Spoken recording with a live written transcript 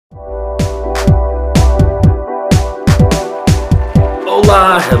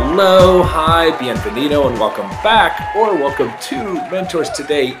Hola, hello, hi, bienvenido, and welcome back, or welcome to Mentors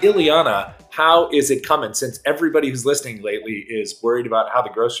Today. Ileana, how is it coming? Since everybody who's listening lately is worried about how the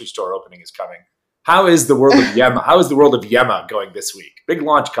grocery store opening is coming, how is the world of Yema? How is the world of Yema going this week? Big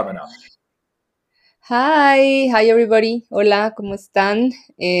launch coming up. Hi everybody. Hola, ¿cómo están?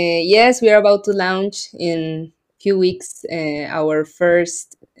 Yes, we are about to launch in few weeks our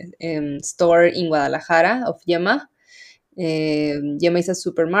first store in Guadalajara of Yema. Yema is a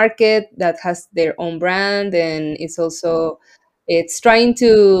supermarket that has their own brand, and it's trying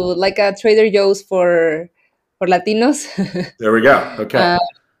to like a Trader Joe's for Latinos. There we go. Okay. uh,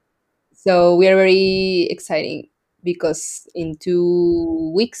 so we are very excited because in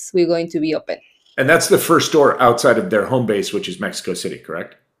 2 weeks we're going to be open. And that's the first store outside of their home base, which is Mexico City,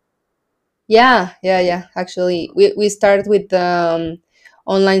 correct? Yeah. Actually, we started with the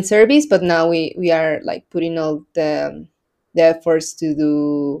online service, but now we are like putting all the efforts to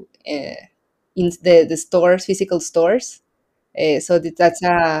do in the stores, physical stores. That's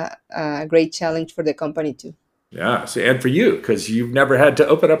a great challenge for the company too. Yeah. See, and for you, because you've never had to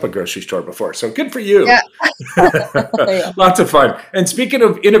open up a grocery store before. So good for you. Yeah. Yeah. Lots of fun. And speaking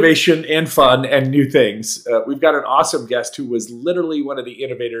of innovation and fun and new things, we've got an awesome guest who was literally one of the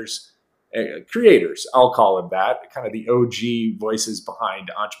innovators, creators, I'll call him that, kind of the OG voices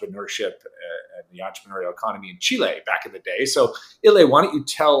behind entrepreneurship and the entrepreneurial economy in Chile back in the day. So, Ile, why don't you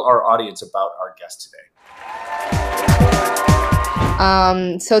tell our audience about our guest today?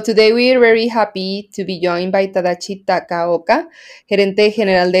 So today we are very happy to be joined by Tadashi Takaoka, gerente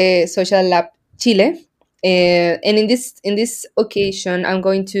general de Social Lab Chile. And in this occasion, I'm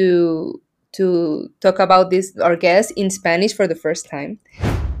going to talk about this our guest in Spanish for the first time.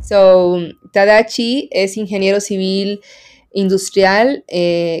 So Tadashi es ingeniero civil industrial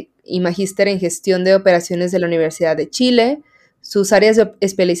y magíster en gestión de operaciones de la Universidad de Chile. Sus áreas de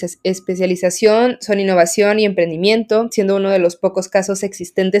especialización son innovación y emprendimiento, siendo uno de los pocos casos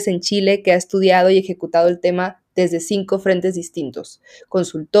existentes en Chile que ha estudiado y ejecutado el tema desde 5 frentes distintos: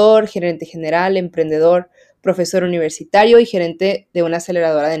 consultor, gerente general, emprendedor, profesor universitario y gerente de una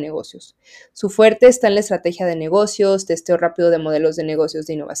aceleradora de negocios. Su fuerte está en la estrategia de negocios, testeo rápido de modelos de negocios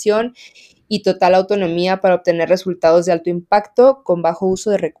de innovación y total autonomía para obtener resultados de alto impacto con bajo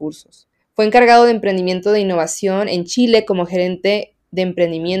uso de recursos. Fue encargado de emprendimiento de innovación en Chile como gerente de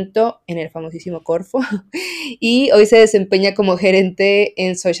emprendimiento en el famosísimo Corfo y hoy se desempeña como gerente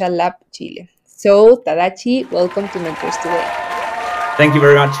en Social Lab Chile. So, Tadashi, welcome to Mentors Today. Thank you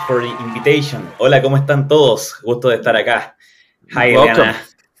very much for the invitation. Hola, ¿cómo están todos? Gusto de estar acá. Hi, Welcome. Eliana.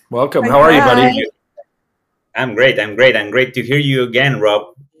 Welcome. How are you, buddy? I'm great. Great to hear you again,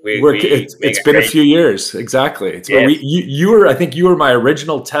 Rob. It's been a few years. Exactly. You were, I think you were my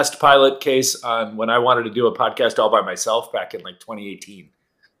original test pilot case on when I wanted to do a podcast all by myself back in like 2018.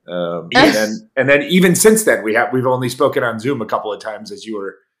 And then even since then, we've only spoken on Zoom a couple of times as you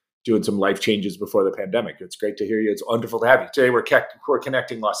were doing some life changes before the pandemic. It's great to hear you. It's wonderful to have you. Today we're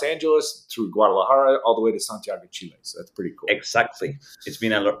connecting Los Angeles through Guadalajara all the way to Santiago, Chile. So that's pretty cool. Exactly. It's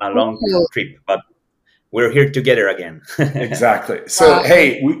been a long trip, but we're here together again. Exactly. So,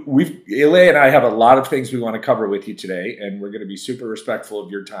 hey, Ile and I have a lot of things we want to cover with you today, and we're going to be super respectful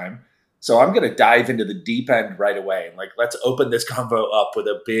of your time. So I'm going to dive into the deep end right away. And let's open this convo up with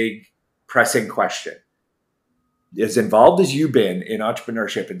a big pressing question. As involved as you've been in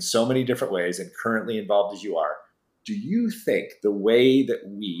entrepreneurship in so many different ways and currently involved as you are, do you think the way that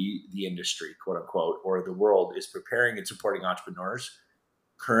we, the industry, quote unquote, or the world is preparing and supporting entrepreneurs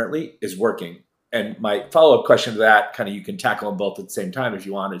currently is working? And my follow-up question to that, kind of you can tackle them both at the same time if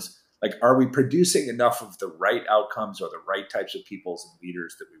you want, is are we producing enough of the right outcomes or the right types of peoples and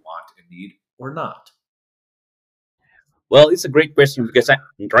leaders that we want and need or not? Well, it's a great question because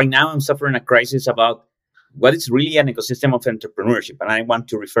right now I'm suffering a crisis about what is really an ecosystem of entrepreneurship, and I want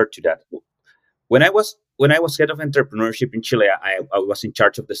to refer to that. When I was head of entrepreneurship in Chile, I was in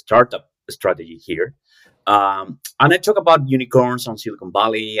charge of the startup strategy here. And I talk about unicorns on Silicon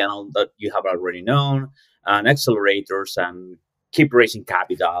Valley and all that you have already known, and accelerators, and keep raising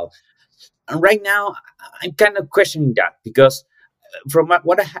capital. And right now, I'm kind of questioning that because from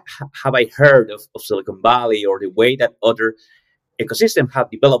what have I heard of Silicon Valley, or the way that other ecosystems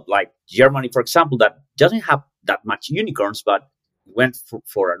have developed, like Germany, for example, that doesn't have that much unicorns, but went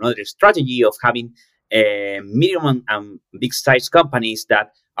for another strategy of having medium and big-sized companies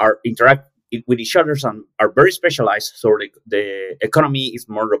that are interact with each other and are very specialized, so the economy is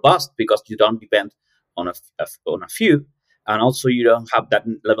more robust because you don't depend on a few, and also you don't have that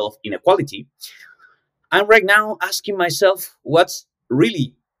level of inequality. I'm right now asking myself what's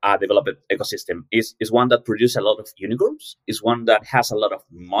really developed ecosystem is one that produces a lot of unicorns, is one that has a lot of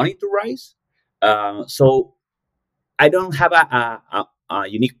money to raise. So I don't have a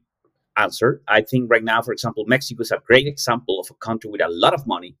unique answer. I think right now, for example, Mexico is a great example of a country with a lot of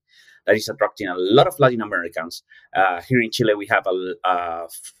money that is attracting a lot of Latin Americans. Here in Chile, we have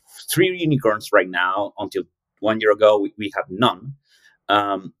 3 unicorns right now. Until 1 year ago, we have none.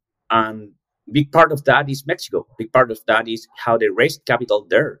 And big part of that is Mexico. Big part of that is how they raised capital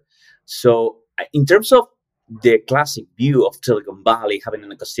there. So in terms of the classic view of Silicon Valley, having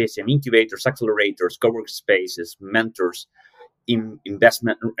an ecosystem, incubators, accelerators, co-work spaces, mentors, in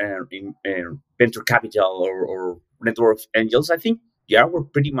investment, in venture capital or network of angels, I think, yeah, we're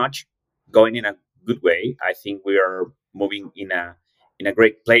pretty much going in a good way. I think we are moving in a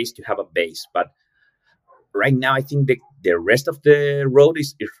great place to have a base. But right now, I think the rest of the road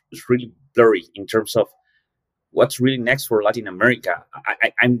is really blurry in terms of what's really next for Latin America.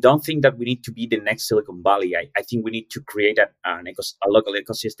 I don't think that we need to be the next Silicon Valley. I think we need to create a local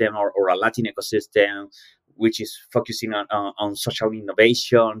ecosystem or a Latin ecosystem, which is focusing on social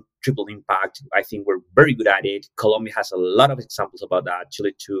innovation, triple impact. I think we're very good at it. Colombia has a lot of examples about that.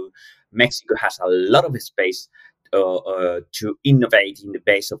 Chile too. Mexico has a lot of space to innovate in the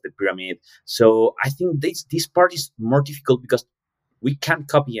base of the pyramid. So I think this part is more difficult because we can't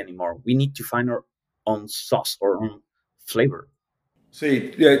copy anymore. We need to find our own sauce or own flavor. So,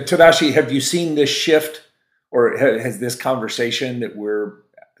 Tadashi, have you seen this shift, or has this conversation that we're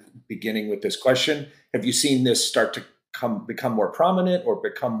beginning with this question, have you seen this start to become more prominent or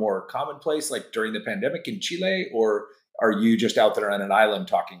become more commonplace, like during the pandemic in Chile, or are you just out there on an island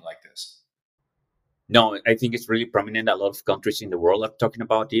talking like this? No, I think it's really prominent. A lot of countries in the world are talking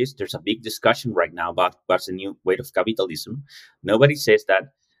about this. There's a big discussion right now about what's the new way of capitalism. Nobody says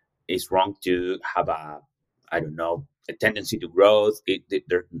that it's wrong to have a tendency to growth.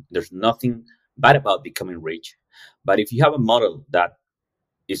 There's nothing bad about becoming rich. But if you have a model that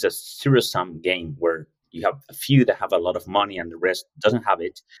is a zero-sum game where you have a few that have a lot of money and the rest doesn't have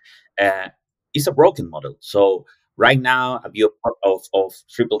it, it's a broken model. So right now, a view of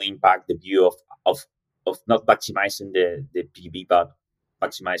triple impact, the view of not maximizing the PB, but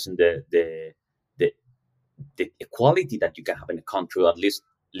maximizing the equality that you can have in a country, at least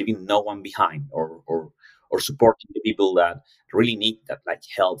leaving no one behind, or supporting the people that really need that, like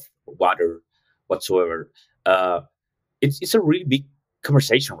health, water, whatsoever. It's a really big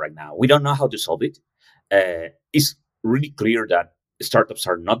conversation right now. We don't know how to solve it. It's really clear that startups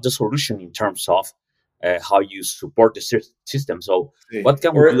are not the solution in terms of how you support the system. So what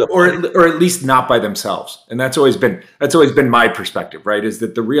can we do? Or at least not by themselves. And that's always been my perspective, right? Is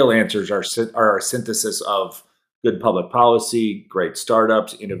that the real answers are a synthesis of good public policy, great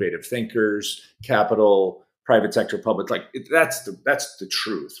startups, innovative thinkers, capital, private sector, public. Like that's the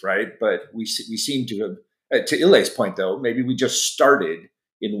truth, right? But we seem to have, to Ilei's point though, maybe we just started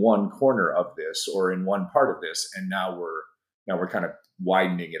in one corner of this or in one part of this, and now we're kind of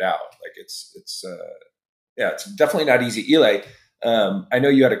widening it out. Like it's definitely not easy. Ilei, I know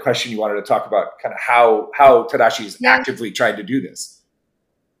you had a question you wanted to talk about, kind of how Tadashi is actively trying to do this.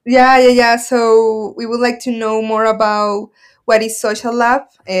 Yeah. So we would like to know more about what is Social Lab.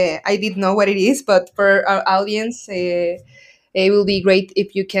 I did know what it is, but for our audience, it will be great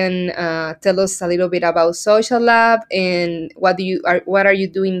if you can tell us a little bit about Social Lab and what are you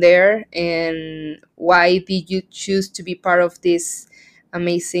doing there, and why did you choose to be part of this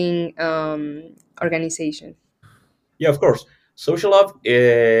amazing organization? Yeah, of course. Social Lab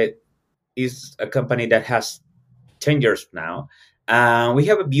is a company that has 10 years now. We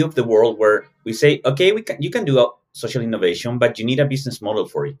have a view of the world where we say, okay, you can do social innovation, but you need a business model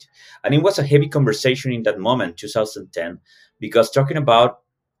for it. And it was a heavy conversation in that moment, 2010, because talking about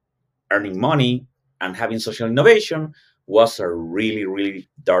earning money and having social innovation was a really, really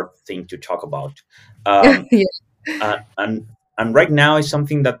dark thing to talk about. And right now it's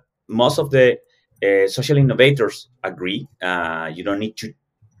something that most of the social innovators agree. You don't need to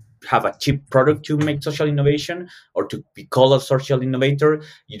have a cheap product to make social innovation or to be called a social innovator.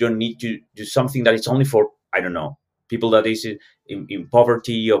 You don't need to do something that is only for, I don't know, people that is in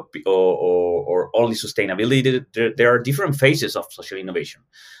poverty or only sustainability. There are different phases of social innovation.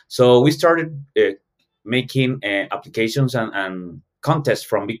 So we started making applications and contests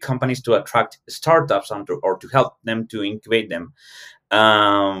from big companies to attract startups or to help them to incubate them.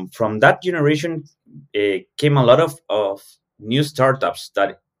 From that generation came a lot of new startups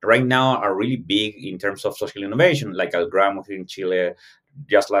that right now are really big in terms of social innovation, like Algramo here in Chile,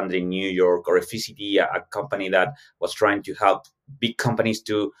 just landed in New York, or Efficity, a company that was trying to help big companies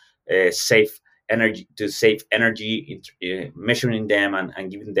to save energy, to save energy, measuring them and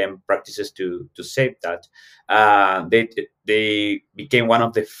giving them practices to save that. They became one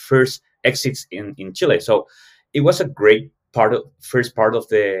of the first exits in Chile. So it was a great first part of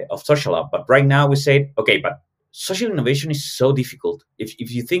Social Lab. But right now we say, okay, but social innovation is so difficult.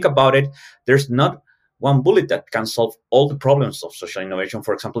 If you think about it, there's not one bullet that can solve all the problems of social innovation.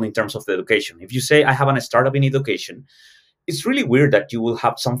 For example, in terms of the education, if you say I have a startup in education, it's really weird that you will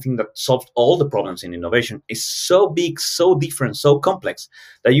have something that solves all the problems in innovation. It's so big, so different, so complex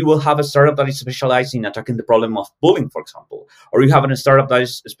that you will have a startup that is specialized in attacking the problem of bullying, for example, or you have a startup that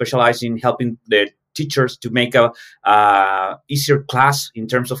is specialized in helping the teachers to make a easier class in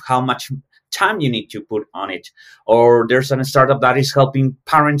terms of how much time you need to put on it, or there's a startup that is helping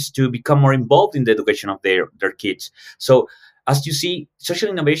parents to become more involved in the education of their kids. So as you see, social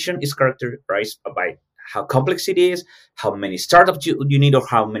innovation is characterized by how complex it is, how many startups you need, or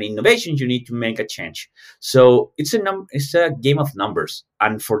how many innovations you need to make a change. So it's a game of numbers.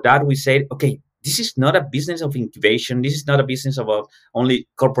 And for that, we said, okay, this is not a business of incubation. This is not a business about only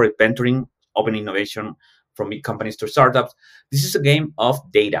corporate venturing, open innovation from big companies to startups. This is a game of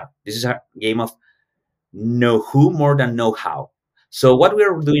data. This is a game of know who more than know how. So what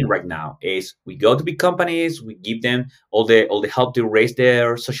we're doing right now is we go to big companies, we give them all the help to raise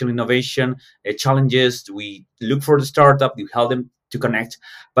their social innovation challenges. We look for the startup, we help them to connect.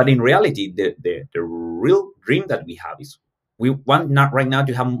 But in reality, the real dream that we have is we want not right now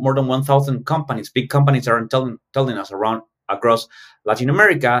to have more than 1,000 companies. Big companies are telling us across Latin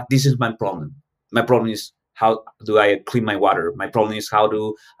America, this is my problem. My problem is how do I clean my water? My problem is how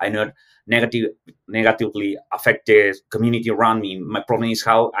do I not negatively affect the community around me? My problem is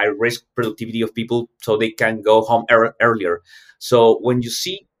how I raise productivity of people so they can go home earlier. So when you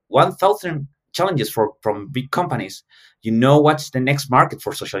see 1,000 challenges from big companies, you know what's the next market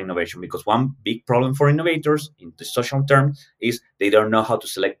for social innovation, because one big problem for innovators in the social term is they don't know how to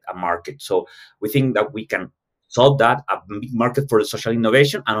select a market. So we think that we can solve that, a big market for the social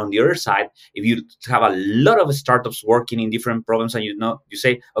innovation. And on the other side, if you have a lot of startups working in different problems and you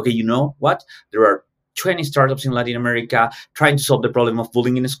say, okay, you know what? There are 20 startups in Latin America trying to solve the problem of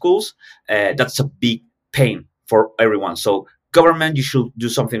bullying in schools. That's a big pain for everyone. So government, you should do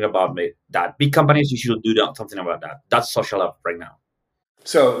something about that. Big companies, you should do something about that. That's Social Lab right now.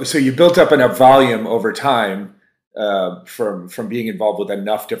 So you built up enough volume over time from being involved with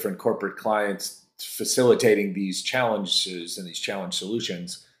enough different corporate clients facilitating these challenges and these challenge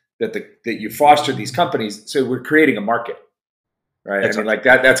solutions that you foster these companies. So we're creating a market, right? That's like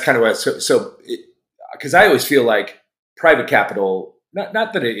that. That's kind of what. So because I always feel like private capital, not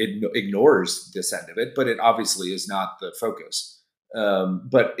that it ignores this end of it, but it obviously is not the focus.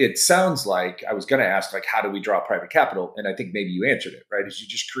 But it sounds like I was going to ask, like, how do we draw private capital? And I think maybe you answered it, right? Is you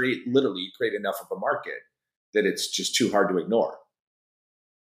just create enough of a market that it's just too hard to ignore.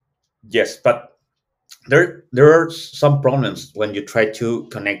 Yes, but there are some problems when you try to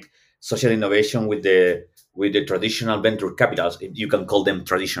connect social innovation with the traditional venture capitals, if you can call them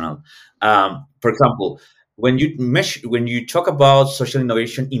traditional. For example, when you talk about social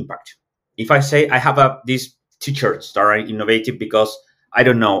innovation impact, if I say I have these t-shirts that are innovative because I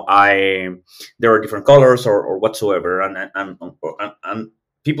don't know, there are different colors or whatsoever, and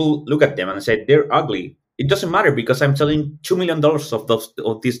people look at them and say they're ugly. It doesn't matter because I'm selling $2 million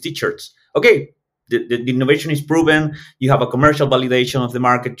of these t-shirts. Okay. The innovation is proven. You have a commercial validation of the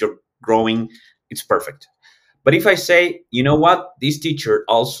market. You're growing. It's perfect. But if I say, you know what, this teacher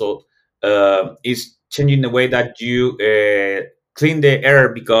also is changing the way that you clean the air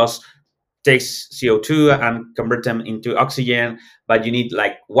because it takes CO2 and convert them into oxygen, but you need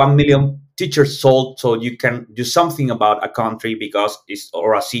like 1 million teachers sold so you can do something about a country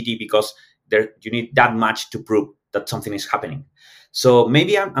or a city because you need that much to prove that something is happening. So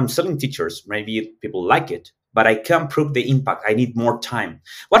maybe I'm selling teachers, maybe people like it, but I can't prove the impact. I need more time.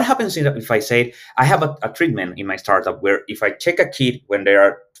 What happens if I say I have a treatment in my startup where if I check a kid when they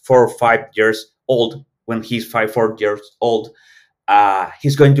are 4 or 5 years old, when he's 4 years old,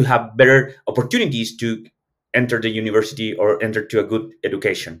 he's going to have better opportunities to enter the university or enter to a good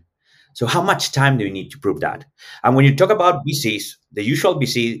education. So how much time do you need to prove that? And when you talk about VCs, the usual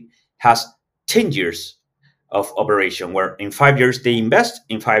VC has 10 years of operation, where in 5 years they invest,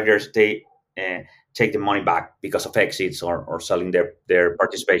 in 5 years they take the money back because of exits or selling their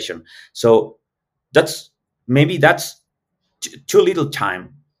participation. So that's too little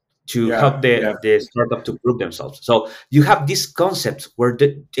time to help the startup to prove themselves. So you have these concepts where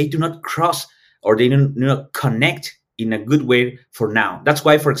they do not cross or they do not connect in a good way for now. That's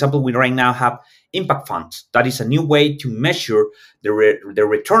why, for example, we right now have impact funds. That is a new way to measure the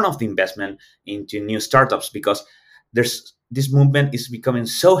return of the investment into new startups, because this movement is becoming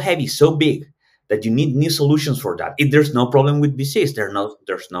so heavy, so big, that you need new solutions for that. If there's no problem with VCs,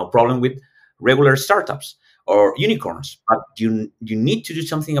 there's no problem with regular startups or unicorns, but you need to do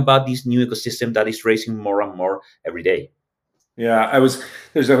something about this new ecosystem that is raising more and more every day. Yeah,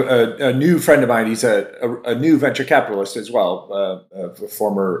 there's a new friend of mine. He's a new venture capitalist as well, a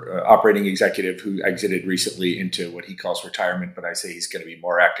former operating executive who exited recently into what he calls retirement, but I say he's going to be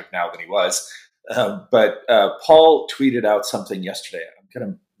more active now than he was. But Paul tweeted out something yesterday.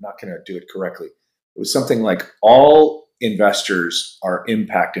 I'm not going to do it correctly. It was something like, all investors are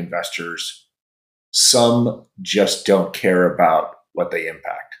impact investors. Some just don't care about what they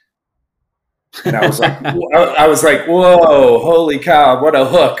impact. And I was like, whoa, holy cow, what a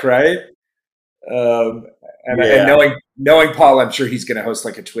hook, right? And knowing Paul, I'm sure he's going to host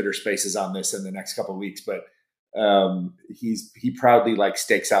like a Twitter Spaces on this in the next couple of weeks. But he proudly like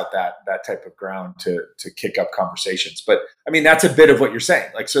stakes out that type of ground to kick up conversations. But I mean, that's a bit of what you're saying.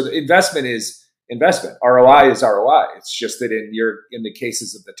 Like, so the investment is investment. ROI is ROI. It's just that in the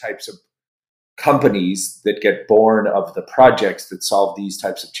cases of the types of companies that get born of the projects that solve these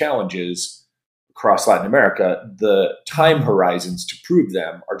types of challenges across Latin America, the time horizons to prove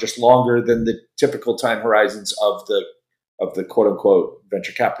them are just longer than the typical time horizons of the quote unquote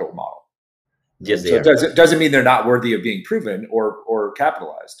venture capital model. Yes, so it doesn't mean they're not worthy of being proven or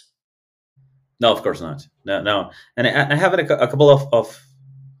capitalized. No, of course not. No. And I have a couple of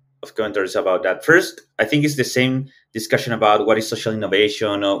commentaries about that. First, I think it's the same discussion about what is social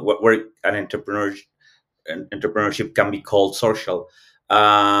innovation, or where an entrepreneurship can be called social.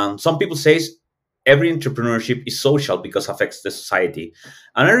 Some people say every entrepreneurship is social because it affects the society.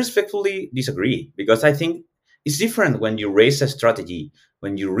 And I respectfully disagree, because I think it's different when you raise a strategy,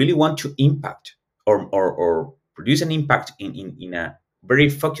 when you really want to impact or produce an impact in a very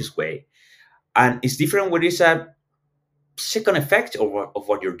focused way. And it's different when it's a second effect of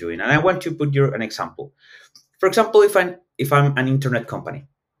what you're doing. And I want to put you an example. For example, if I'm an internet company,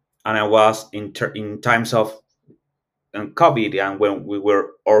 and I was in times of COVID, and when we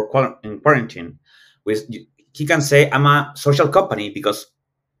were in quarantine, he can say I'm a social company because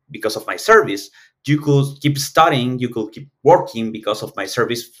of my service. You could keep studying, you could keep working because of my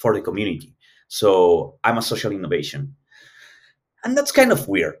service for the community. So I'm a social innovation. And that's kind of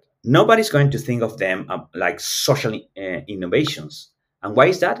weird. Nobody's going to think of them like social innovations. And why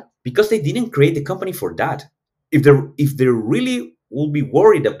is that? Because they didn't create the company for that. If they really will be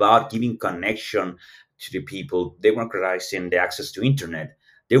worried about giving connection to the people, democratizing the access to internet,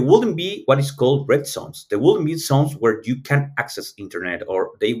 there wouldn't be what is called red zones. There wouldn't be zones where you can access internet,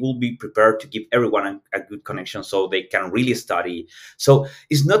 or they will be prepared to give everyone a good connection so they can really study. So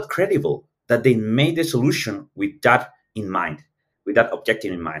it's not credible that they made the solution with that in mind, with that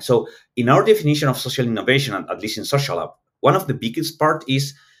objective in mind. So in our definition of social innovation, at least in Social Lab, one of the biggest part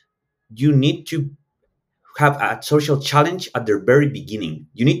is you need to have a social challenge at the very beginning.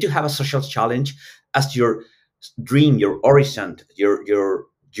 You need to have a social challenge as your dream, your horizon, your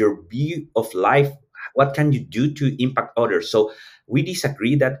view of life. What can you do to impact others? So we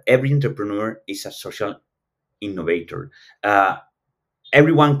disagree that every entrepreneur is a social innovator.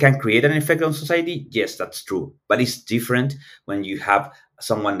 Everyone can create an effect on society. Yes, that's true. But it's different when you have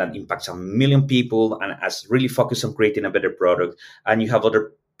someone that impacts 1 million people and is really focused on creating a better product, and you have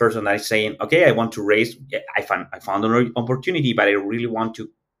other person that is saying, okay, I want to raise, I found an opportunity, but I really want to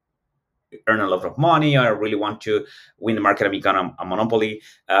earn a lot of money, or I really want to win the market and become a monopoly.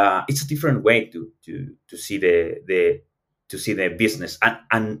 It's a different way to see the business.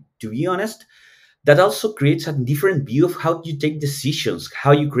 And to be honest, that also creates a different view of how you take decisions,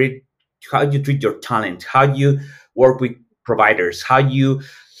 how you treat your talent, how you work with providers, how you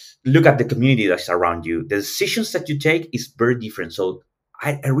look at the community that's around you. The decisions that you take is very different. So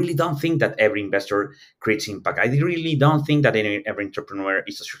I really don't think that every investor creates impact. I really don't think that every entrepreneur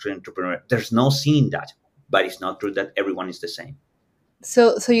is a social entrepreneur. There's no seeing that, but it's not true that everyone is the same.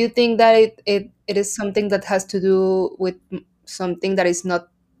 So you think that it is something that has to do with something that is not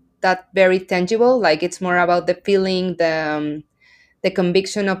that very tangible, like it's more about the feeling, the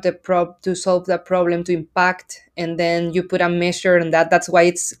conviction of the to solve the problem, to impact, and then you put a measure on that. That's why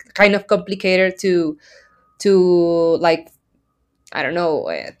it's kind of complicated to like, I don't know,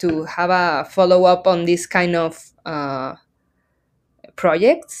 to have a follow up on this kind of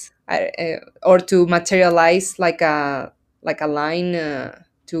projects, or to materialize like a line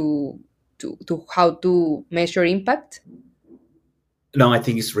to how to measure impact. No, I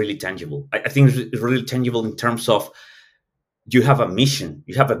think it's really tangible. I think it's really tangible in terms of you have a mission,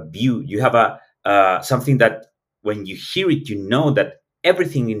 you have a view, you have something that when you hear it, you know that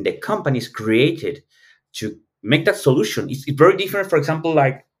everything in the company is created to make that solution. It's very different. For example,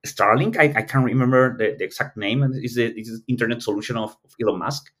 like Starlink, I can't remember the exact name, and it's the internet solution of Elon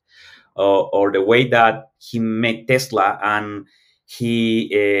Musk, or the way that he made Tesla, and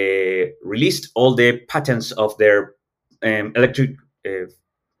he released all the patents of their electric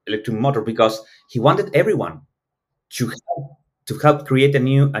motor, because he wanted everyone to help create a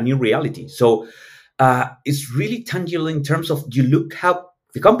new reality. So it's really tangible in terms of, you look how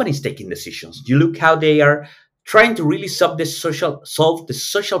the company is taking decisions, you look how they are trying to really solve the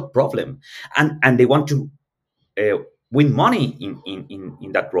social problem, and they want to win money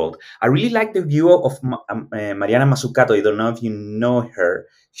in that role. I really like the view of Mariana Mazzucato. I don't know if you know her.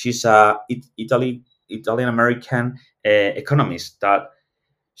 She's a Italian American economist that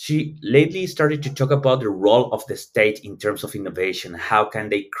she lately started to talk about the role of the state in terms of innovation. How can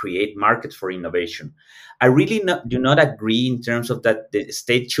they create markets for innovation? I really do not agree in terms of that the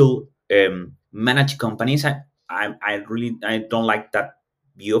state should manage companies. I don't like that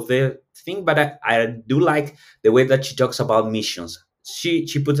view of the thing, but I do like the way that she talks about missions. She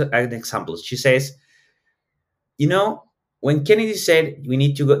puts an example. She says, when Kennedy said we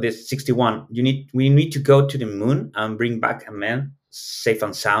need to go, this 61, we need to go to the moon and bring back a man safe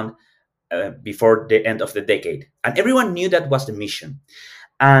and sound before the end of the decade, and everyone knew that was the mission.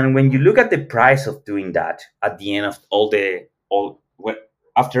 And when you look at the price of doing that at the end of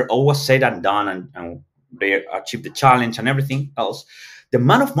after all was said and done, and they achieved the challenge and everything else, the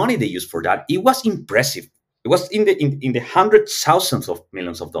amount of money they used for that, it was impressive. It was in the hundreds, thousands of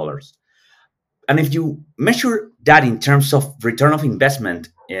millions of dollars. And if you measure that in terms of return of investment,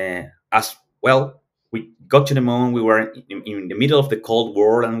 as well, we got to the moon, we were in the middle of the Cold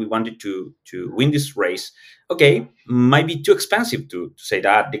War, and we wanted to win this race. Okay, might be too expensive to say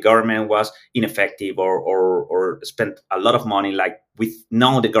that the government was ineffective or spent a lot of money like we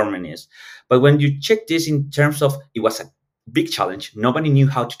know the government is. But when you check this in terms of, it was a big challenge, nobody knew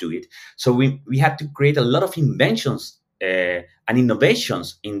how to do it. So we had to create a lot of inventions and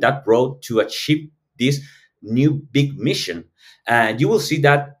innovations in that road to achieve this new big mission. And you will see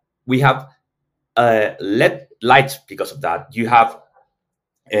that we have LED lights because of that. You have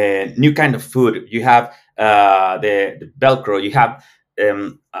new kind of food. You have the Velcro. You have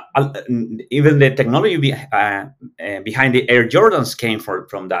even the technology behind the Air Jordans came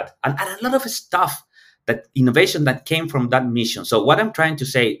from that, and a lot of stuff, that innovation that came from that mission. So what I'm trying to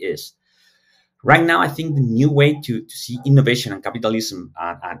say is, right now, I think the new way to see innovation and capitalism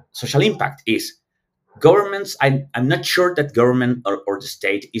and social impact is governments. I'm not sure that government or the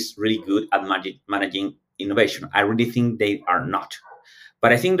state is really good at managing innovation. I really think they are not.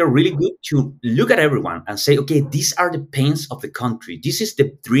 But I think they're really good to look at everyone and say, okay, these are the pains of the country. This is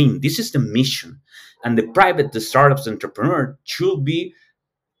the dream. This is the mission. And the startups, entrepreneur should be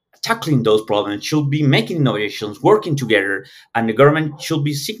tackling those problems, should be making innovations, working together, and the government should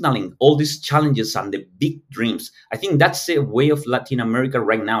be signaling all these challenges and the big dreams. I think that's the way of Latin America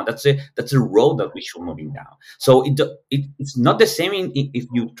right now. That's the road that we should moving now. So it's not the same if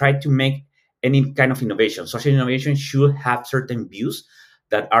you try to make any kind of innovation. Social innovation should have certain views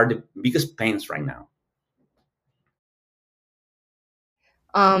that are the biggest pains right now.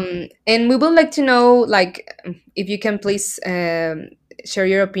 And we would like to know, like, if you can please share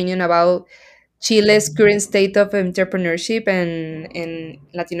your opinion about Chile's current state of entrepreneurship and in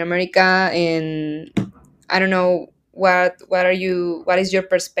Latin America, and I don't know what is your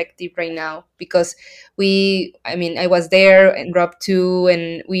perspective right now, because I was there and Rob too,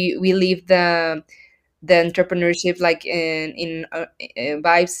 and we live the entrepreneurship like in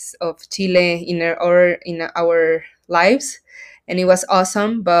vibes of Chile in our lives, and it was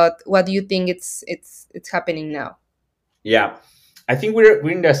awesome. But what do you think it's happening now? Yeah, I think we're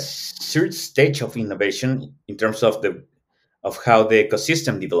in the third stage of innovation in terms of how the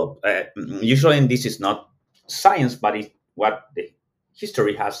ecosystem developed. Usually, and this is not science, but it's what the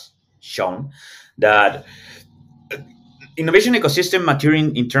history has shown, that innovation ecosystem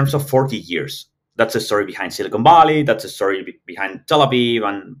maturing in terms of 40 years. That's the story behind Silicon Valley. That's the story behind Tel Aviv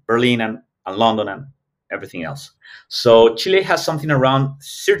and Berlin and London and everything else. So Chile has something around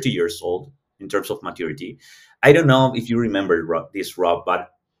 30 years old in terms of maturity. I don't know if you remember this, Rob,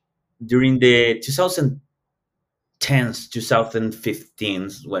 but during the 2010s,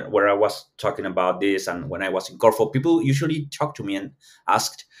 2015s, where I was talking about this, and when I was in Corfo, people usually talk to me and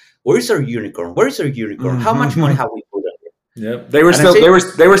asked, "Where is our unicorn? Where is our unicorn? How much money have we put in it?" Yep, they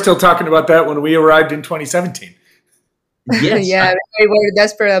were still talking about that when we arrived in 2017. Yes. Yeah, they were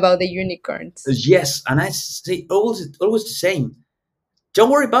desperate about the unicorns. Yes, and I say always the same. Don't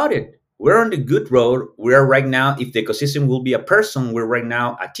worry about it. we're on the good road. We are right now, if the ecosystem will be a person, we're right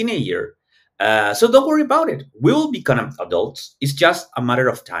now a teenager. So don't worry about it. We will become adults. It's just a matter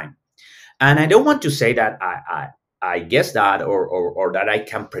of time. And I don't want to say that I guess that or that I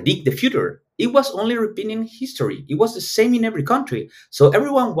can predict the future. It was only repeating history. It was the same in every country. So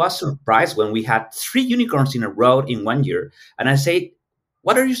everyone was surprised when we had 3 unicorns in a row in 1 year. And I say,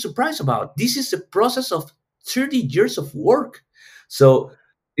 what are you surprised about? This is a process of 30 years of work. So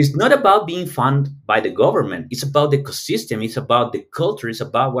it's not about being funded by the government. It's about the ecosystem. It's about the culture. It's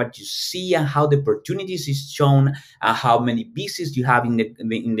about what you see and how the opportunities is shown and how many pieces you have in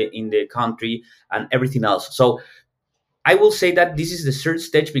the country and everything else. So I will say that this is the third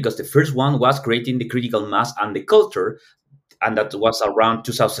stage because the first one was creating the critical mass and the culture, and that was around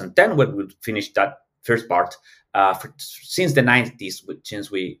 2010 when we finished that first part. Since the 90s,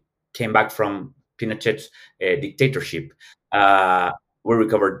 since we came back from Pinochet's dictatorship, we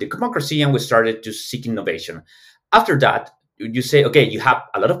recovered the democracy and we started to seek innovation. After that, you say, okay, you have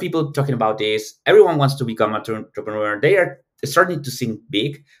a lot of people talking about this. Everyone wants to become an entrepreneur. They are starting to think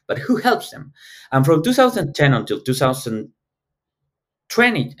big, but who helps them? And from 2010 until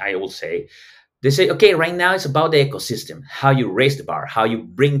 2020, I will say, they say, okay, right now it's about the ecosystem, how you raise the bar, how you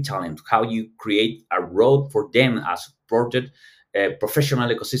bring talent, how you create a road for them as supported professional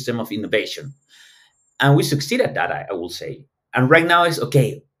ecosystem of innovation. And we succeed at that, I will say. And right now it's,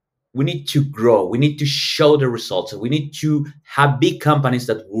 okay, we need to grow. We need to show the results. We need to have big companies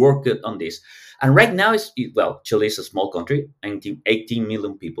that work on this. And right now, Chile is a small country, 18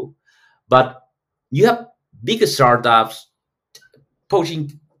 million people. But you have big startups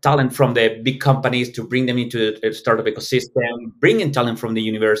poaching talent from the big companies to bring them into a startup ecosystem, bringing talent from the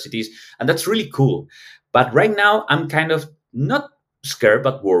universities. And that's really cool. But right now, I'm kind of not scared,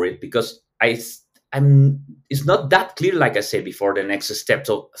 but worried because it's not that clear, like I said before, the next step.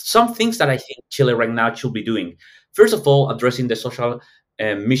 So some things that I think Chile right now should be doing. First of all, addressing the social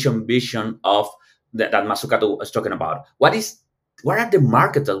mission vision of that Mazzucato was talking about. What are the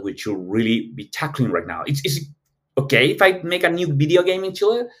markets that we should really be tackling right now? Is it okay if I make a new video game in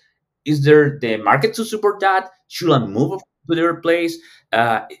Chile? Is there the market to support that? Should I move to their place?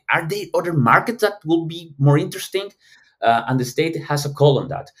 Are there other markets that will be more interesting? And the state has a call on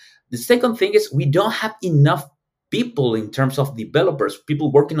that. The second thing is we don't have enough people in terms of developers,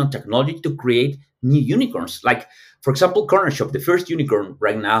 people working on technology to create new unicorns. Like, for example, Corner Shop, the first unicorn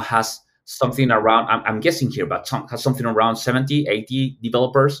right now has something around, I'm guessing here, but has something around 70, 80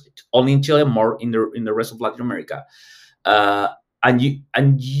 developers, only in Chile, more in the rest of Latin America.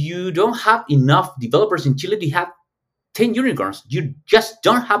 And you don't have enough developers in Chile to have 10 unicorns. You just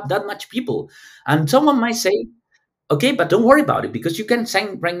don't have that much people. And someone might say, okay, but don't worry about it because you can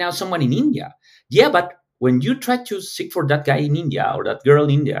sign right now someone in India. Yeah, but when you try to seek for that guy in India or that girl in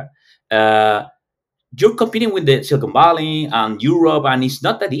India, you're competing with the Silicon Valley and Europe, and it's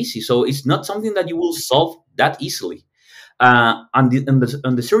not that easy. So it's not something that you will solve that easily. On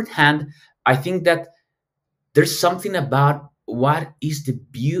the third hand, I think that there's something about what is the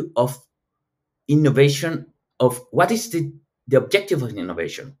view of innovation, of what is the objective of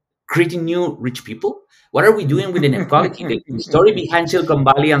innovation. Creating new rich people? What are we doing with inequality? The story behind Silicon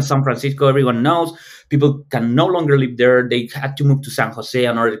Valley and San Francisco, everyone knows. People can no longer live there. They had to move to San Jose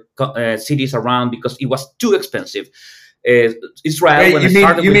and other cities around because it was too expensive. Israel.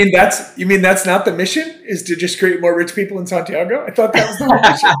 Hey, you mean that's not the mission? Is to just create more rich people in Santiago? I thought that was the whole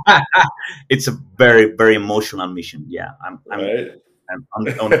mission. It's a very, very emotional mission. Yeah, I'm on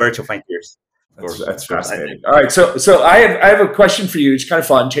the verge of my tears. That's fascinating. All right, so I have a question for you. It's kind of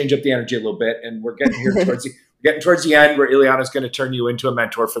fun, change up the energy a little bit, and we're getting here towards the end where Ileana's going to turn you into a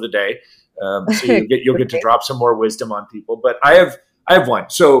mentor for the day. So you'll get to drop some more wisdom on people. But I have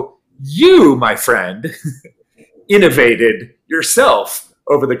one. So you, my friend, innovated yourself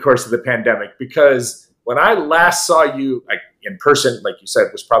over the course of the pandemic, because when I last saw you in person, like you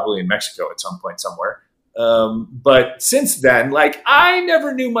said, was probably in Mexico at some point somewhere. But since then, I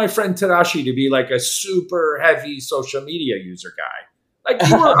never knew my friend Tadashi to be a super heavy social media user guy.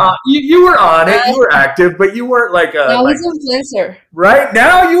 You were on it, you were active, but you weren't now he's an influencer. Right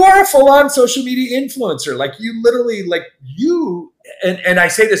now, you are a full-on social media influencer. You literally, and I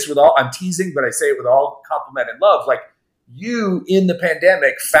say this I'm teasing, but I say it with all compliment and love. You in the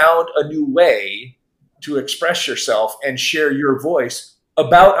pandemic found a new way to express yourself and share your voice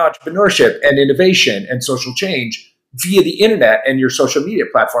about entrepreneurship and innovation and social change via the internet and your social media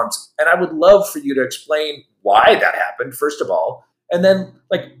platforms. And I would love for you to explain why that happened, first of all, and then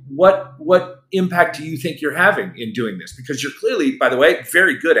what impact do you think you're having in doing this? Because you're clearly, by the way,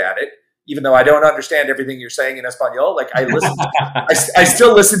 very good at it. even though I don't understand everything you're saying in Espanol. Like I listen, I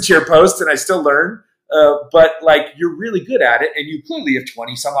still listen to your posts and I still learn. But like you're really good at it, and you clearly have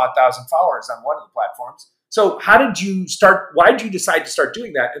 20 some odd thousand followers on one of the platforms. So how did you start? Why did you decide to start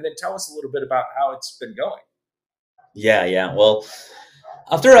doing that? And then tell us a little bit about how it's been going. Yeah. Well,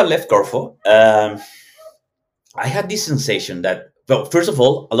 after I left Corfo, I had this sensation that, well, first of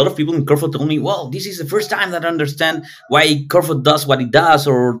all, a lot of people in Corfo told me, well, this is the first time that I understand why Corfo does what it does,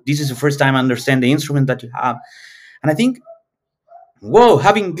 or this is the first time I understand the instrument that you have. And I think, whoa,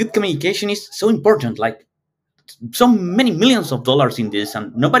 having good communication is so important. Like so many millions of dollars in this,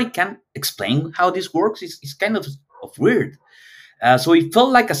 and nobody can explain how this works. It's kind of weird. So it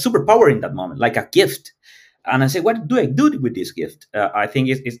felt like a superpower in that moment, like a gift. And I said, what do I do with this gift? I think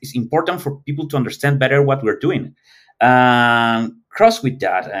it's important for people to understand better what we're doing. Cross with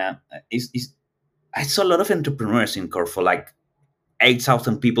that, I saw a lot of entrepreneurs in Corfo, like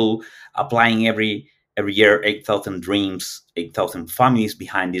 8,000 people applying every year, 8,000 dreams, 8,000 families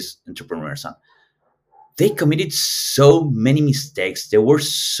behind these entrepreneurs. And they committed so many mistakes. They were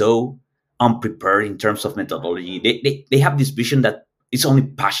so unprepared in terms of methodology. They have this vision that it's only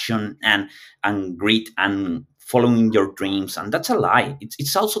passion and grit and following your dreams. And that's a lie.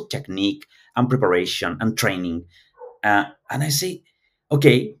 It's also technique and preparation and training. And I say,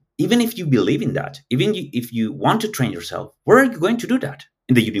 okay, even if you believe in that, even if you want to train yourself, where are you going to do that?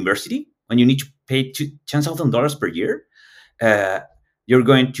 In the university, when you need to pay $10,000 per year? You're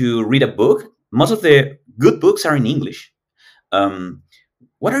going to read a book. Most of the good books are in English.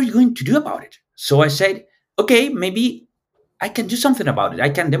 What are you going to do about it? So I said, okay, maybe I can do something about it. I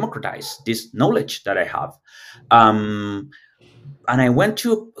can democratize this knowledge that I have. And I went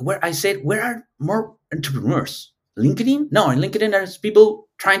to where I said, where are more entrepreneurs? LinkedIn? No, in LinkedIn, there's people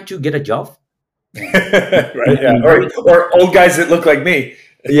trying to get a job. Right, yeah. Or old guys that look like me.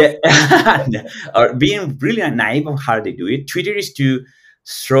 Yeah. Or being really naive on how they do it. Twitter is to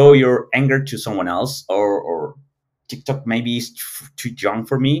throw your anger to someone else, or TikTok maybe is too young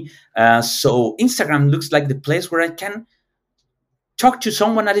for me. So Instagram looks like the place where I can talk to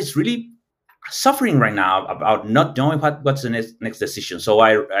someone that is really suffering right now about not knowing what's the next decision. So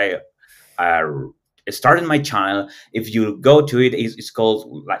I started my channel. If you go to it, it's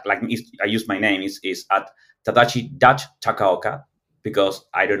called I use my name is at Tadachi.Takaoka, because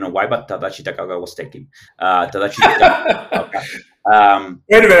I don't know why, but Tadachi Takaoka was taken. Tadachi Takaoka.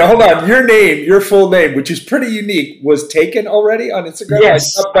 Wait a minute, hold on. Your name, your full name, which is pretty unique, was taken already on Instagram.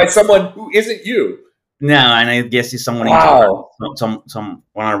 Yes, by someone who isn't you. No, and I guess it's someone in someone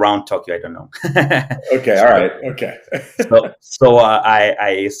around Tokyo. I don't know. Okay, all right, okay. so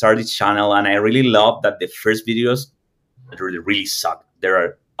I started channel, and I really love that the first videos really suck.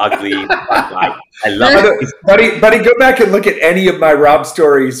 They're ugly. I love it. Buddy, go back and look at any of my Rob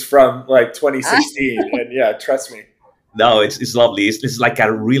stories from like 2016, and yeah, trust me. No, it's lovely. It's like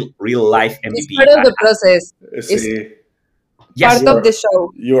a real life MVP. It's part of the process. Yes, part of the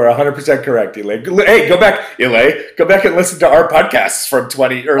show. You are 100% correct, Ile. Hey, go back and listen to our podcasts from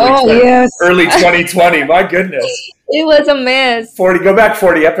early 2020. My goodness, it was a mess. Go back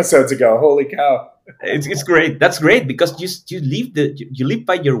 40 episodes ago. Holy cow! It's great. That's great, because you live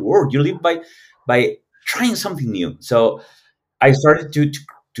by your word. You live by trying something new. So I started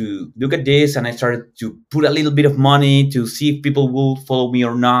to look at this, and I started to put a little bit of money to see if people will follow me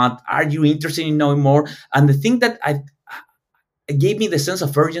or not. Are you interested in knowing more? And the thing that it gave me the sense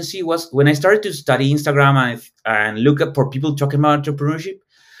of urgency was when I started to study Instagram and look up for people talking about entrepreneurship.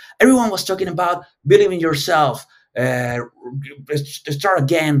 Everyone was talking about believe in yourself, start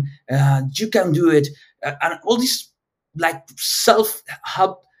again, you can do it, and all this like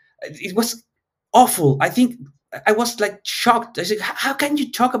self-help. It was awful. I think I was like shocked. I said, how can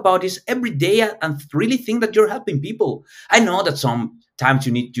you talk about this every day and really think that you're helping people? I know that sometimes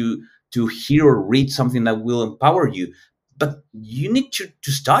you need to hear or read something that will empower you, but you need to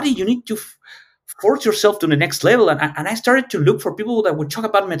study. You need to force yourself to the next level. And I started to look for people that would talk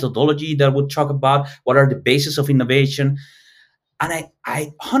about methodology, that would talk about what are the bases of innovation. And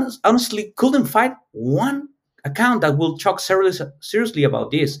I honestly couldn't find one account that will talk seriously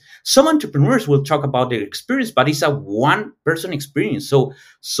about this. Some entrepreneurs will talk about their experience, but it's a one-person experience. So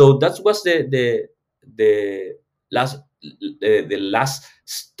that was the last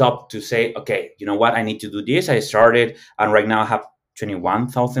stop to say, okay, you know what, I need to do this. I started, and right now I have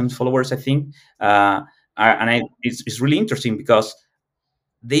 21,000 followers, I think. It's really interesting because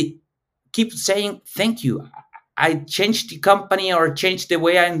they keep saying, thank you. I changed the company or changed the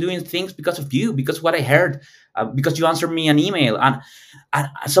way I'm doing things because of you, because what I heard, because you answered me an email. And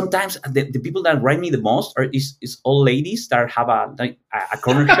sometimes the people that write me the most is old ladies that have a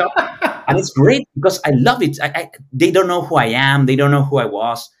corner shop. And it's great because I love it. They don't know who I am. They don't know who I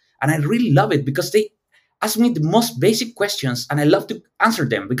was. And I really love it because they ask me the most basic questions and I love to answer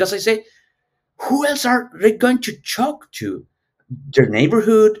them because I say, who else are they going to talk to? Their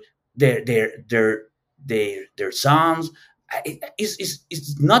neighborhood, their sons.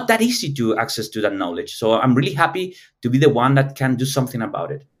 It's not that easy to access to that knowledge. So I'm really happy to be the one that can do something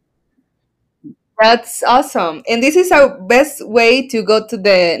about it. That's awesome. And this is our best way to go to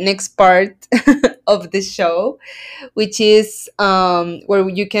the next part of the show, which is where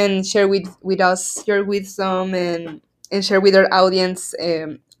you can share with us your wisdom and share with our audience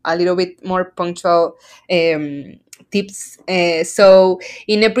a little bit more punctual tips. So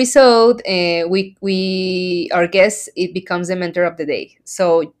in episode, we our guest, it becomes the mentor of the day.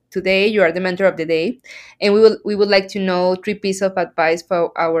 So today you are the mentor of the day, and we would like to know three pieces of advice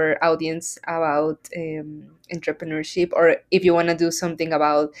for our audience about entrepreneurship, or if you want to do something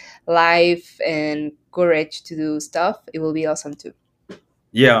about life and courage to do stuff, it will be awesome too.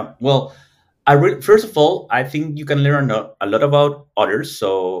 Yeah, well, first of all, I think you can learn a lot about others.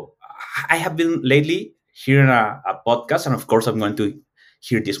 So I have been lately hearing a podcast, and of course, I'm going to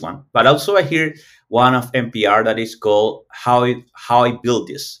hear this one. But also, I hear one of NPR that is called "How I Build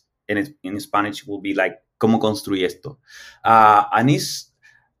This," and in Spanish will be like "Cómo construí esto," and he's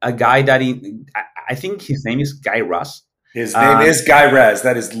a guy that I think his name is Guy Raz. His name is Guy Raz.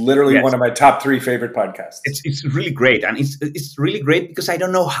 That is literally Yes. one of my top 3 favorite podcasts. It's really great, and it's really great because I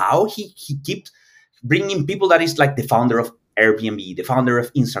don't know how he keeps bringing people that is like the founder of Airbnb, the founder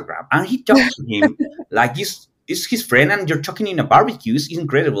of Instagram, and he talks to him like he's his friend, and you're talking in a barbecue. It's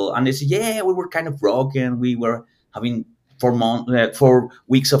incredible, and they say, yeah, we were kind of broken, we were having 4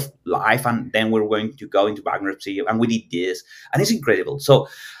 weeks of life, and then we're going to go into bankruptcy, and we did this, and it's incredible. So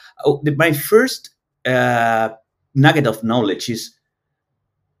my first nugget of knowledge is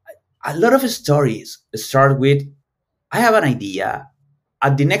a lot of stories start with, I have an idea.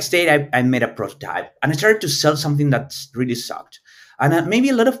 At the next day, I made a prototype and I started to sell something that's really sucked. And maybe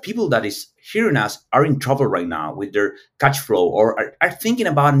a lot of people that is hearing us are in trouble right now with their cash flow or are thinking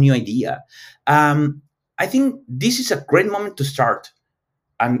about a new idea. I think this is a great moment to start.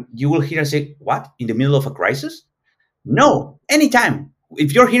 And you will hear us say, what? In the middle of a crisis? No, anytime.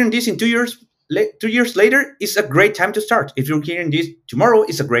 If you're hearing this in 2 years, 2 years later, it's a great time to start. If you're hearing this tomorrow,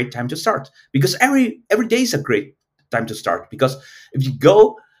 it's a great time to start because every day is a great time to start. Because if you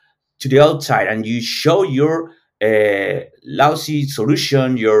go to the outside and you show your lousy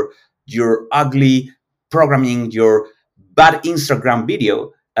solution, your ugly programming, your bad Instagram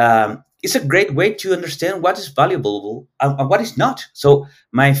video, it's a great way to understand what is valuable and what is not. So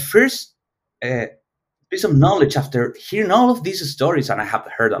my first piece of knowledge after hearing all of these stories, and I have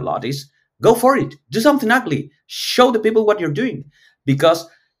heard a lot, is go for it. Do something ugly. Show the people what you're doing. Because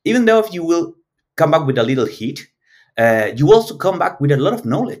even though if you will come back with a little heat, you also come back with a lot of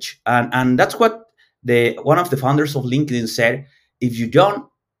knowledge. And that's what one of the founders of LinkedIn said. If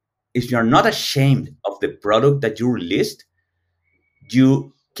you're not ashamed of the product that you released,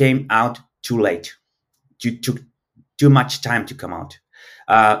 you came out too late. You took too much time to come out.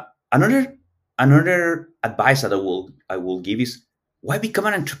 Another advice that I will give is, why become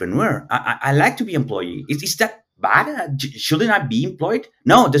an entrepreneur? I like to be employee. Is that bad? Shouldn't I be employed?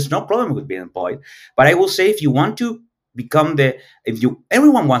 No, there's no problem with being employed. But I will say, if you want to become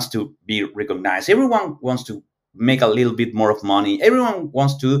everyone wants to be recognized. Everyone wants to make a little bit more of money. Everyone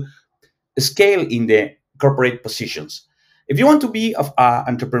wants to scale in the corporate positions. If you want to be an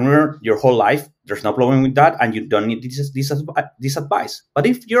entrepreneur your whole life, there's no problem with that, and you don't need this advice. But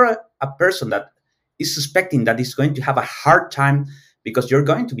if you're a person that is suspecting that is going to have a hard time because you're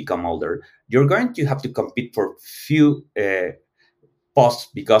going to become older, you're going to have to compete for few posts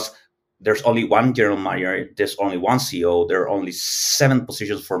because there's only one general manager, there's only one CEO, there are only 7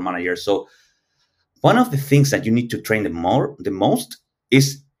 positions for managers. So one of the things that you need to train the most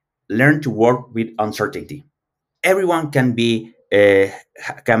is learn to work with uncertainty. Everyone can be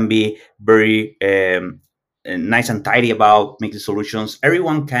very nice and tidy about making solutions.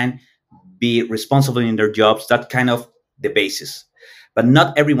 Everyone can be responsible in their jobs. That's kind of the basis. But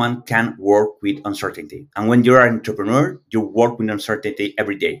not everyone can work with uncertainty. And when you're an entrepreneur, you work with uncertainty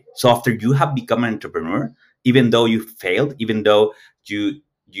every day. So after you have become an entrepreneur, even though you failed, even though you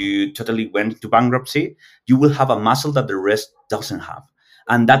totally went into bankruptcy, you will have a muscle that the rest doesn't have.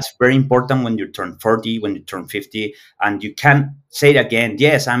 And that's very important when you turn 40, when you turn 50, and you can say it again,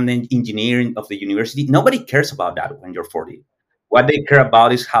 yes, I'm the engineer of the university. Nobody cares about that when you're 40. What they care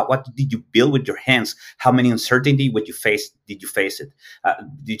about is what did you build with your hands? How many uncertainty did you face? Did you face it?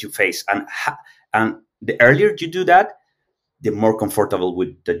 And the earlier you do that, the more comfortable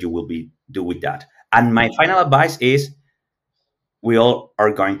that you will do with that. And my final advice is, we all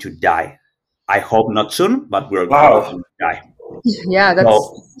are going to die. I hope not soon, but we're going to die. Yeah,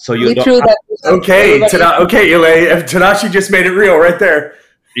 that's so you don't true. have, okay, Ile, Tadashi just made it real right there.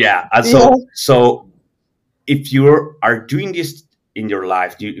 Yeah, and so if you are doing this in your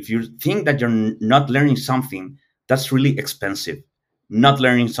life, if you think that you're not learning something, that's really expensive. Not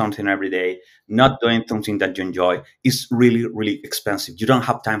learning something every day, not doing something that you enjoy is really, really expensive. You don't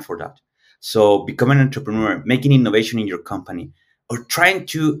have time for that. So becoming an entrepreneur, making innovation in your company, or trying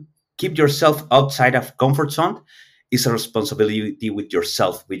to keep yourself outside of comfort zone is a responsibility with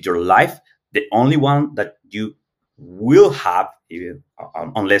yourself, with your life, the only one that you will have,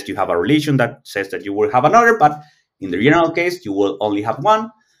 unless you have a religion that says that you will have another, but in the general case, you will only have one.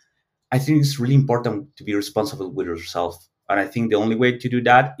 I think it's really important to be responsible with yourself. And I think the only way to do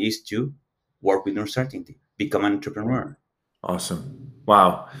that is to work with uncertainty, become an entrepreneur. Awesome.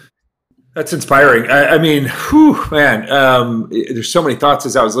 Wow. That's inspiring. I mean, whew, man, there's so many thoughts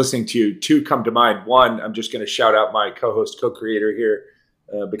as I was listening to you. Two come to mind. One, I'm just going to shout out my co-host, co-creator here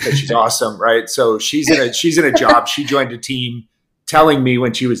because she's awesome, right? So she's in a job. She joined a team telling me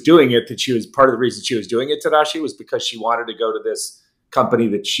when she was doing it that she was part of the reason she was doing it, Tadashi, was because she wanted to go to this company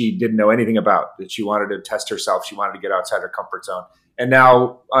that she didn't know anything about, that she wanted to test herself. She wanted to get outside her comfort zone. And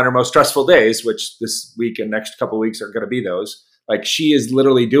now on her most stressful days, which this week and next couple of weeks are going to be those, like she is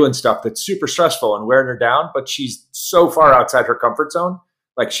literally doing stuff that's super stressful and wearing her down, but she's so far outside her comfort zone.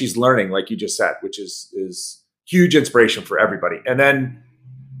 Like she's learning, like you just said, which is huge inspiration for everybody. And then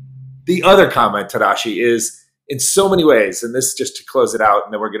the other comment, Tadashi, is in so many ways, and this just to close it out,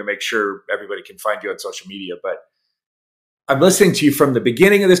 and then we're going to make sure everybody can find you on social media, but I'm listening to you from the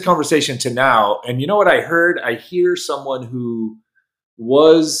beginning of this conversation to now. And you know what I heard? I hear someone who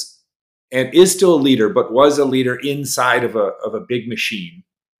was and is still a leader, but was a leader inside of a big machine,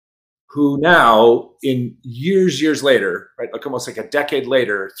 who now in years later, right, like almost like a decade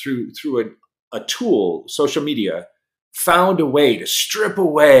later, through a tool, social media, found a way to strip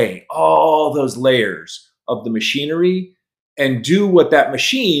away all those layers of the machinery and do what that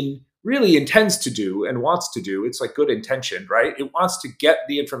machine really intends to do and wants to do. It's like good intention, right? It wants to get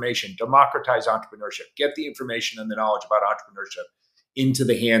the information, democratize entrepreneurship, get the information and the knowledge about entrepreneurship into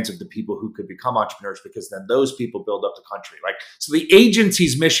the hands of the people who could become entrepreneurs, because then those people build up the country. Like, so the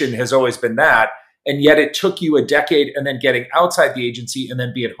agency's mission has always been that. And yet it took you a decade and then getting outside the agency and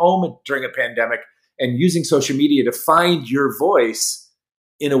then be at home during a pandemic and using social media to find your voice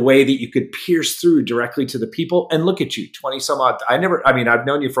in a way that you could pierce through directly to the people. And look at you, 20 some odd. I've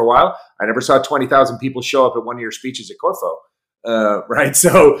known you for a while. I never saw 20,000 people show up at one of your speeches at Corfo, right?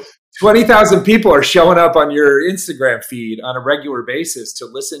 So 20,000 people are showing up on your Instagram feed on a regular basis to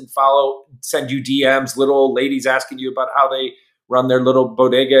listen, follow, send you DMs, little old ladies asking you about how they run their little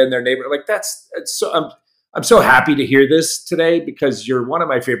bodega in their neighborhood. Like that's so, I'm so happy to hear this today because you're one of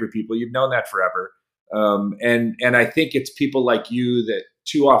my favorite people. You've known that forever. And I think it's people like you that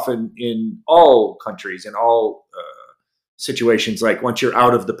too often in all countries, in all situations, like once you're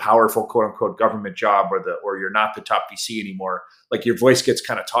out of the powerful quote unquote government job or you're not the top VC anymore, like your voice gets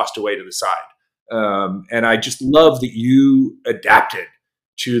kind of tossed away to the side. And I just love that you adapted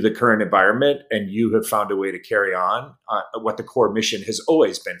to the current environment and you have found a way to carry on what the core mission has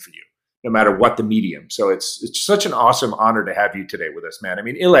always been for you, no matter what the medium. So it's such an awesome honor to have you today with us, man. I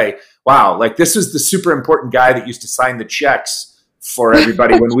mean, Ile, wow, like this is the super important guy that used to sign the checks for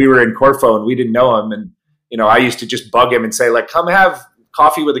everybody when we were in Corfo and we didn't know him. And, you know, I used to just bug him and say, like, come have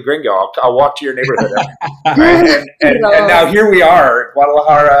coffee with a gringo. I'll walk to your neighborhood. Right? and now here we are,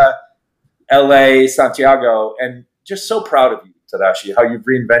 Guadalajara, LA, Santiago, and just so proud of you, Tadashi, how you've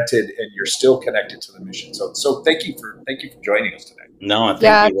reinvented and you're still connected to the mission. So thank you for joining us today. No,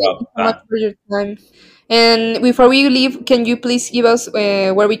 thank you, Rob. Thank you so much for your time. And before we leave, can you please give us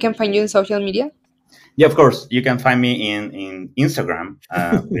where we can find you in social media? Yeah, of course. You can find me in Instagram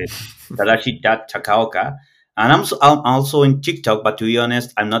with Tadashi.Takaoka. And I'm also in TikTok, but to be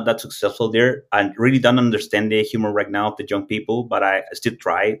honest, I'm not that successful there. I really don't understand the humor right now of the young people, but I still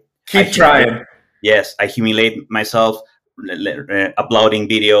try. Keep trying. Yes, I humiliate myself, uploading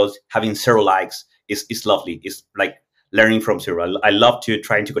videos, having 0 likes. It's lovely. It's like learning from zero. I love to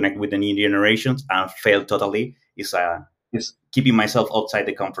try to connect with the new generations and fail totally. It's keeping myself outside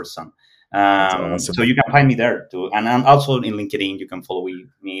the comfort zone. Awesome. So you can find me there too, and also in LinkedIn. You can follow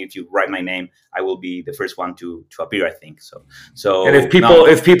me. If you write my name, I will be the first one to appear, I think. So and if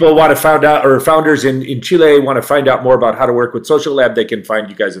people want to find out, or founders in Chile want to find out more about how to work with Social Lab, they can find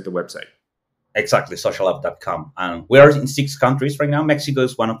you guys at the website. Exactly, sociallab.com. And we are in 6 countries right now. Mexico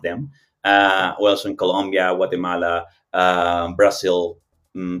is one of them. We're also in Colombia, Guatemala, Brazil,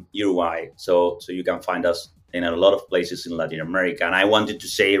 Uruguay. So you can find us in a lot of places in Latin America. And I wanted to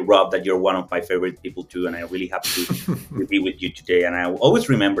say, Rob, that you're one of my favorite people too, and I'm really happy to be with you today. And I always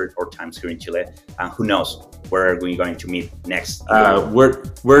remember our times here in Chile. And who knows where we're going to meet next?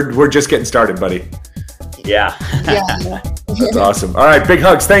 We're just getting started, buddy. Yeah. That's awesome. All right, big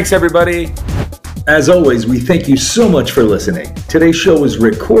hugs. Thanks, everybody. As always, we thank you so much for listening. Today's show was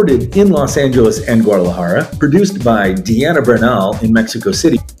recorded in Los Angeles and Guadalajara, produced by Deanna Bernal in Mexico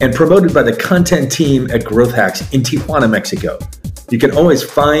City, and promoted by the content team at Growth Hacks in Tijuana, Mexico. You can always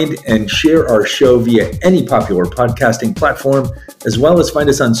find and share our show via any popular podcasting platform, as well as find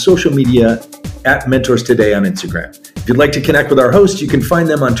us on social media at Mentors Today on Instagram. If you'd like to connect with our hosts, you can find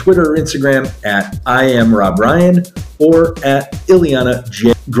them on Twitter or Instagram at I am Rob Ryan or at Ileana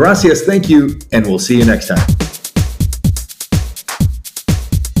J. Gracias, thank you, and we'll see you next time.